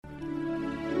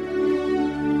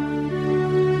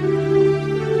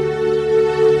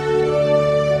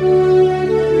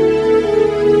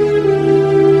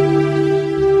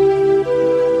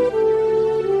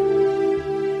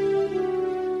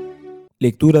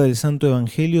Lectura del Santo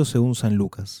Evangelio según San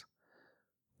Lucas.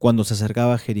 Cuando se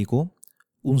acercaba a Jericó,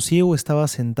 un ciego estaba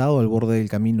sentado al borde del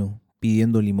camino,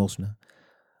 pidiendo limosna.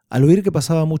 Al oír que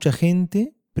pasaba mucha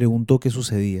gente, preguntó qué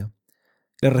sucedía.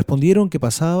 Le respondieron que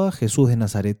pasaba Jesús de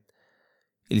Nazaret.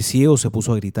 El ciego se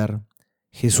puso a gritar: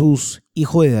 «Jesús,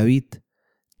 hijo de David,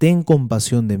 ten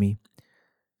compasión de mí».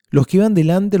 Los que iban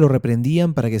delante lo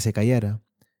reprendían para que se callara,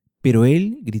 pero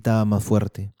él gritaba más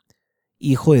fuerte: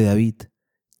 «Hijo de David,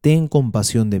 ten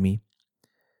compasión de mí».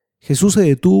 Jesús se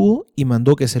detuvo y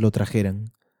mandó que se lo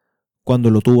trajeran. Cuando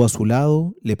lo tuvo a su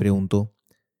lado, le preguntó: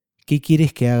 «¿Qué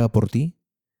quieres que haga por ti?»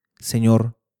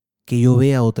 «Señor, que yo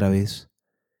vea otra vez».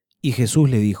 Y Jesús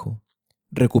le dijo: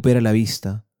 «Recupera la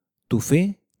vista, tu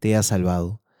fe te ha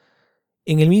salvado».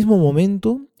 En el mismo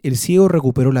momento, el ciego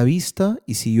recuperó la vista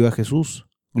y siguió a Jesús,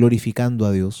 glorificando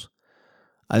a Dios.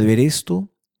 Al ver esto,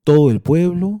 todo el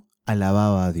pueblo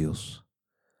alababa a Dios.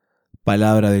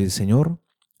 Palabra del Señor.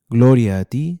 Gloria a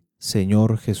ti,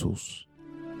 Señor Jesús.